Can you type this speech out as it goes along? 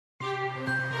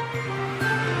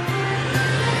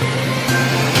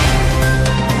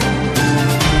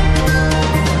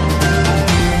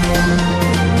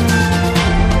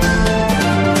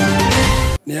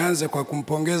nianze kwa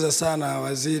kumpongeza sana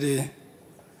Waziri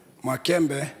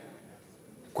Mwakembe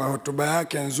kwa hotuba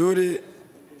yake nzuri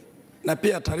na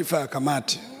pia taarifa ya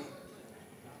kamati.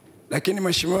 Lakini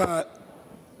Mheshimiwa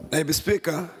Naibu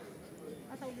Spika,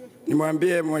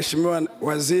 nimwambie Mheshimiwa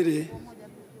Waziri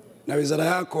na wizara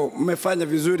yako mmefanya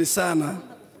vizuri sana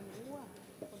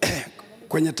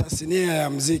kwenye tasnia ya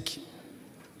muziki.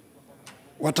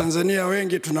 Watanzania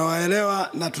wengi tunawaelewa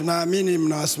na tunaamini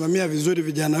mnawasimamia vizuri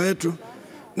vijana wetu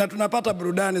na tunapata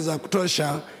burudani za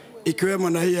kutosha, ikiwemo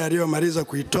na hii aliyomaliza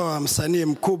kuitoa msanii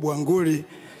mkubwa nguli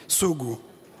Sugu.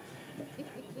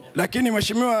 Lakini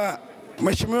Mheshimiwa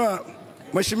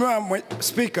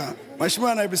Spika,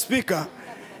 Mheshimiwa Naibu Spika,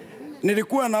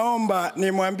 nilikuwa naomba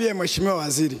nimwambie Mheshimiwa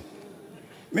Waziri,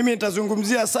 mimi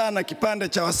nitazungumzia sana kipande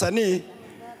cha wasanii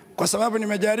kwa sababu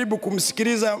nimejaribu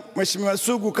kumsikiliza Mheshimiwa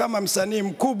Sugu kama msanii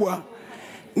mkubwa.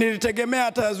 Nilitegemea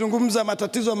atazungumza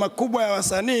matatizo makubwa ya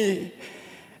wasanii,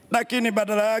 lakini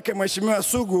badala yake Mheshimiwa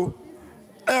Sugu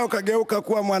leo kageuka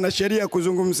kuwa mwanasheria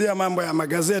kuzungumzia mambo ya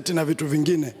magazeti na vitu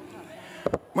vingine.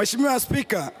 Mheshimiwa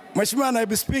Spika, Mheshimiwa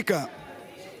Naibu Spika,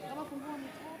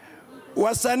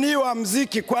 wasanii wa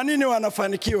muziki kwa nini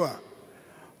wanafanikiwa?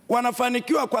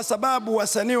 Wanafanikiwa kwa sababu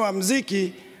wasanii wa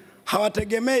muziki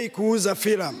hawategemei kuuza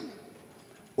filamu.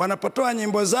 Wanapotoa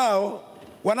nyimbo zao,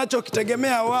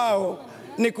 wanachokitegemea wao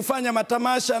ni kufanya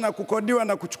matamasha na kukodiwa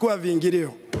na kuchukua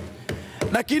viingilio.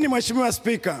 Lakini Mheshimiwa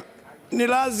Spika, ni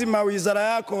lazima wizara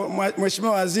yako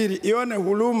Mheshimiwa Waziri ione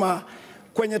huruma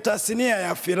kwenye tasnia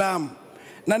ya filamu.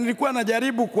 Na nilikuwa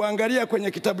najaribu kuangalia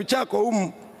kwenye kitabu chako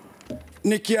humu,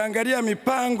 nikiangalia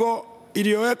mipango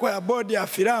iliyowekwa ya bodi ya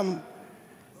filamu.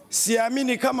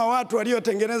 Siamini kama watu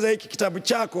waliotengeneza hiki kitabu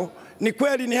chako ni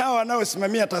kweli ni hawa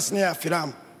wanaosimamia tasnia ya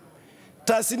filamu.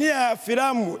 Tasnia ya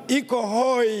filamu iko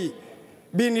hoi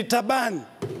bini tabani,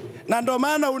 na ndio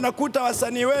maana unakuta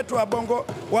wasanii wetu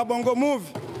wa bongo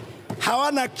movie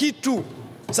hawana kitu.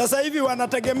 Sasa hivi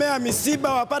wanategemea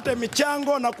misiba wapate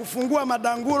michango na kufungua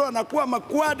madanguro na kuwa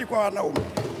makwadi kwa wanaume.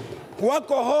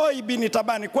 Wako hoi bini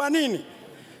tabani. Kwa nini?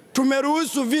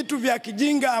 Tumeruhusu vitu vya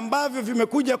kijinga ambavyo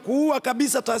vimekuja kuua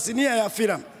kabisa tasnia ya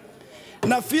filamu.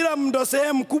 Na filamu ndo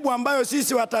sehemu kubwa ambayo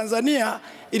sisi wa Tanzania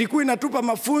ilikuwa inatupa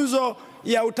mafunzo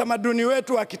ya utamaduni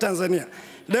wetu wa Kitanzania.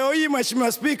 Leo hii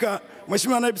Mheshimiwa Spika,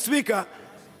 Mheshimiwa Naibu Spika,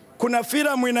 kuna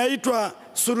filamu inaitwa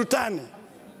Sultani.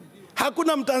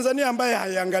 Hakuna Mtanzania ambaye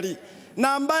haiangalii.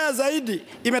 Na mbaya zaidi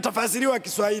imetafasiriwa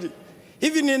Kiswahili.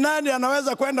 Hivi ni nani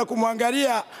anaweza kwenda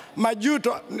kumwangalia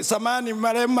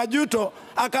marehemu Majuto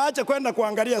akaacha kwenda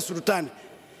kuangalia Sultani?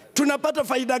 Tunapata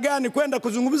faida gani kwenda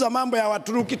kuzungumza mambo ya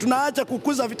Waturuki? Tunaacha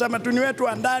kukuza vitamaduni wetu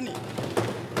wa ndani.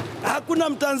 Hakuna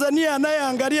Mtanzania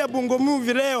anayeangalia bongo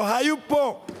movie leo,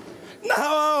 hayupo. Na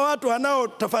hawa watu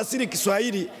wanaotafasiri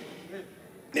Kiswahili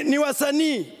ni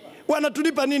wasanii,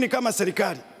 wanatulipa nini kama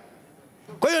serikali?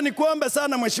 Kwa hiyo nikuombe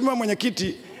sana Mheshimiwa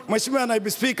Mwenyekiti, Mheshimiwa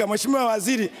Naibu Spika, Mheshimiwa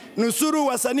Waziri, nusuru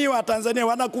wasanii wa Tanzania,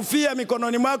 wanakufia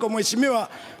mikononi mwako Mheshimiwa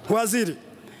Waziri.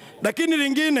 Lakini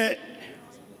lingine,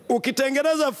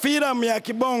 ukitengeneza filamu ya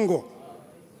kibongo,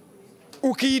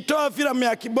 ukiitoa filamu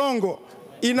ya kibongo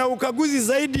ina ukaguzi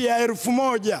zaidi ya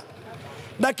 1000.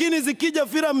 Lakini zikija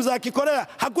filamu za Kikorea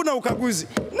hakuna ukaguzi.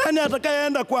 Nani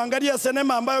atakayeenda kuangalia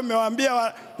sinema ambayo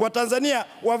mmewaambia wa Tanzania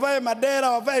wavae madera,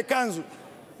 wavae kanzu?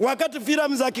 Wakati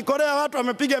filamu za Kikorea watu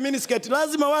wamepiga miniskirt,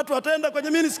 lazima watu wataenda kwenye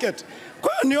miniskirt.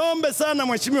 Kwa hiyo niombe sana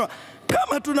Mheshimiwa,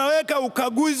 kama tunaweka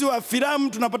ukaguzi wa filamu,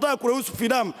 tunapotaka kuruhusu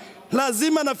filamu,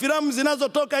 lazima na filamu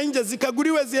zinazotoka nje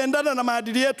zikaguliwe ziendane na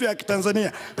maadili yetu ya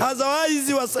Kitanzania.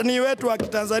 Otherwise wasanii wetu wa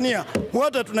Kitanzania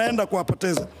wote tunaenda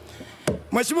kuwapoteza.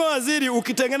 Mheshimiwa Waziri,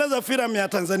 ukitengeneza filamu ya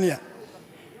Tanzania,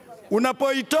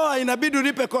 unapoitoa inabidi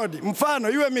ulipe kodi. Mfano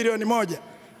iwe milioni 1.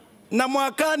 Na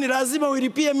mwakani lazima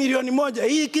ulipie milioni 1.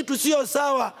 Hii kitu sio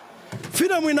sawa.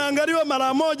 Filamu inaangaliwa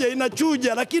mara moja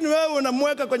inachuja, lakini wewe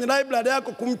unamweka kwenye library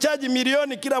yako kumchaji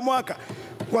milioni kila mwaka.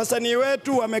 Wasanii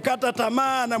wetu wamekata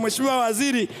tamaa, na Mheshimiwa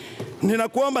Waziri,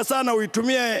 ninakuomba sana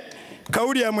uitumie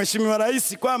kauli ya Mheshimiwa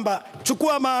Rais kwamba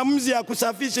chukua maamuzi ya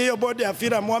kusafisha hiyo bodi ya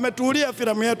filamu. Wametuulia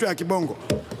filamu yetu ya kibongo.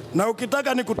 Na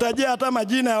ukitaka nikutajia hata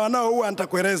majina ya wanaoua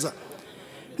nitakueleza.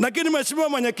 Lakini Mheshimiwa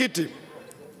Mwenyekiti,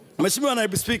 Mheshimiwa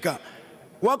Naibu Spika,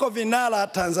 wako vinara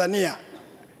Tanzania.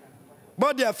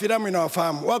 Bodi ya filamu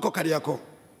inawafahamu, wako Kariakoo.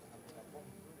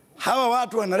 Hawa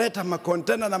watu wanaleta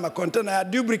makontena na makontena ya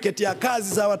duplicate ya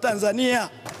kazi za Watanzania.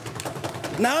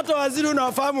 Na hata waziri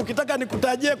unawafahamu, ukitaka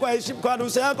nikutajie kwa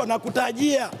ruhusa yako na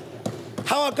kutajia.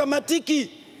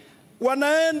 Hawakamatiki.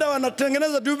 Wanaenda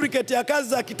wanatengeneza duplicate ya kazi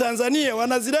za Kitanzania,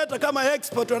 wanazileta kama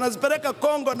export, wanazipeleka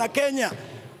Kongo na Kenya.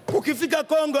 Ukifika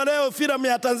Kongo leo filamu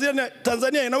ya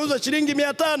Tanzania inauzwa shilingi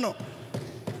 500.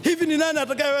 Hivi ni nani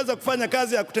atakayeweza kufanya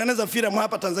kazi ya kutengeneza filamu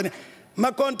hapa Tanzania?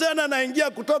 Makontena naingia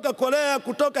kutoka Korea,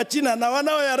 kutoka China, na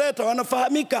wanaoyaleta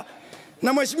wanafahamika.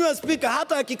 Na Mheshimiwa Spika,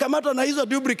 hata akikamatwa na hizo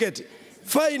duplicate,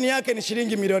 faini yake ni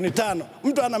shilingi milioni 5.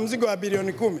 Mtu ana mzigo wa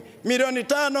bilioni 10. Milioni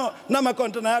 5 na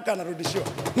makontena yake anarudishiwa.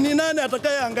 Ni nani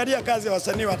atakayeangalia kazi ya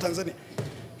wasanii wa Tanzania?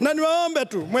 Na niwaombe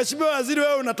tu, Mheshimiwa Waziri,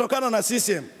 wewe unatokana na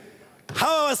CCM.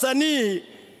 Hawa wasanii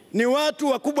ni watu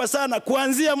wakubwa sana.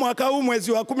 Kuanzia mwaka huu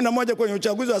mwezi wa 11 kwenye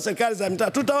uchaguzi wa serikali za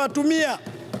mitaa, tutawatumia.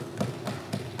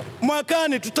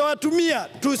 Mwakani tutawatumia.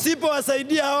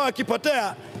 Tusipowasaidia hawa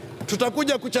wakipotea,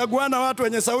 tutakuja kuchaguana watu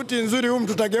wenye sauti nzuri humu,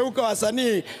 tutageuka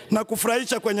wasanii na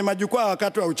kufurahisha kwenye majukwaa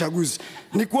wakati wa uchaguzi.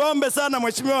 Nikuombe sana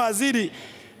Mheshimiwa Waziri,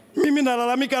 mimi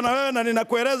nalalamika na wewe na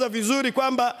ninakueleza vizuri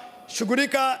kwamba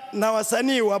shughulika na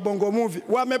wasanii wa Bongo Movie.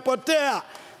 Wamepotea.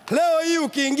 Leo hii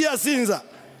ukiingia Sinza,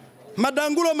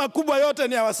 madangulo makubwa yote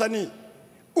ni ya wasanii.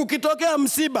 Ukitokea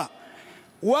msiba,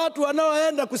 watu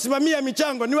wanaoenda kusimamia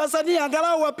michango ni wasanii,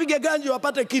 angalau wapige ganji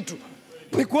wapate kitu.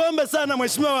 Nikuombe sana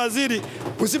Mheshimiwa Waziri,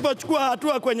 usipochukua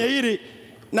hatua kwenye hili,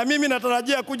 na mimi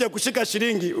natarajia kuja kushika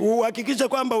shilingi, uhakikishe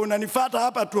kwamba unanifuata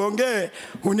hapa tuongee,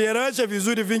 unieleweshe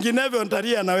vizuri, vinginevyo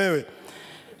nitalia na wewe.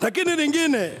 Lakini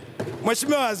lingine,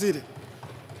 Mheshimiwa Waziri,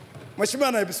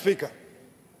 Mheshimiwa Naibu Spika,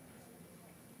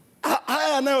 haya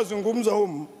yanayozungumzwa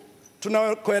humu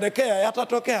tunakoelekea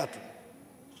yatatokea tu,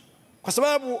 kwa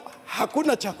sababu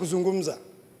hakuna cha kuzungumza.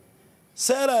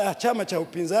 Sera ya chama cha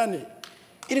upinzani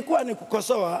ilikuwa ni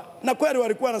kukosoa, na kweli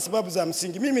walikuwa na sababu za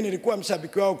msingi. Mimi nilikuwa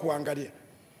mshabiki wao kuangalia.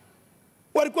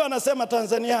 Walikuwa wanasema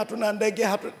Tanzania hatuna ndege,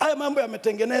 haya mambo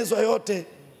yametengenezwa yote.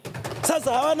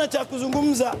 Sasa hawana cha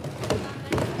kuzungumza.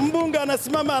 Mbunge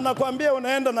anasimama anakuambia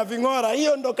unaenda na ving'ora.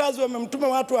 Hiyo ndo kazi wamemtuma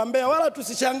watu wa Mbeya, wala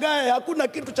tusishangae, hakuna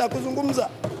kitu cha kuzungumza.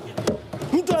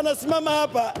 Mtu anasimama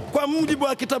hapa kwa mujibu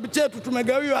wa kitabu chetu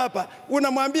tumegawiwa hapa,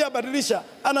 unamwambia badilisha,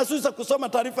 anasusa kusoma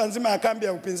taarifa nzima ya kambi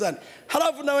ya upinzani.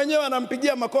 Halafu na wenyewe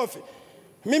anampigia makofi.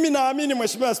 Mimi naamini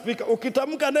Mheshimiwa Spika,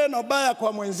 ukitamka neno baya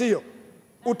kwa mwenzio,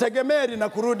 utegemeri na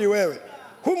kurudi wewe.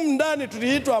 Humu ndani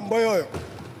tuliitwa mboyoyo.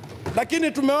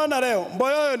 Lakini tumeona leo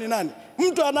mboyoyo ni nani?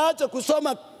 Mtu anaacha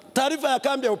kusoma taarifa ya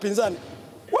kambi ya upinzani,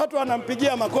 watu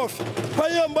wanampigia makofi. Kwa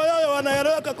hiyo mboyoyo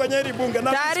wanaeleweka kwenye hili bunge.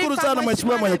 Nakushukuru sana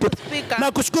Mheshimiwa Mwenyekiti.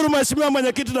 Nakushukuru Mheshimiwa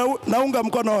Mwenyekiti, naunga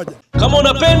mkono hoja. Kama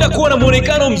unapenda kuwa na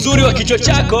muonekano mzuri wa kichwa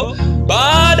chako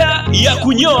baada ya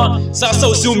kunyoa, sasa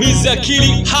usiumize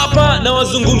akili. Hapa na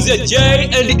wazungumzia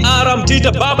J&R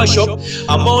Mtita Barbershop,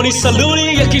 ambao ni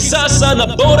saluni ya kisasa na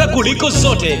bora kuliko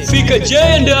zote. Fika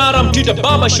J&R Mtita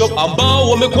Barbershop ambao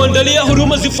wamekuandalia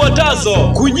huduma zifuatazo: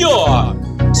 kunyoa,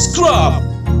 scrub,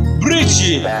 bleach,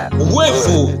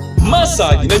 wefu,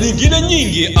 massage na nyingine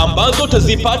nyingi ambazo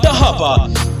utazipata hapa.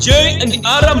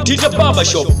 J&R Mtita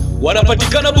Barbershop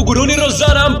wanapatikana Buguruni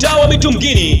Rozana, mtaa wa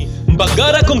Mitungini,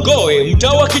 Mbagara Kongowe,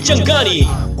 mtaa wa Kichangani.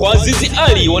 Kwa Azizi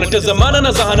Ali wanatazamana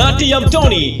na zahanati ya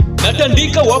Mtoni, na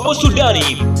Tandika wapo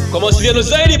Sudani. Kwa mawasiliano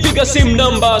zaidi piga simu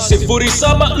namba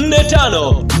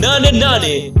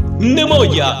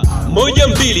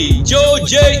 0745884112.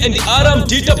 J&R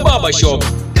Mtita Barbershop,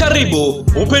 karibu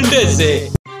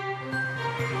upendeze.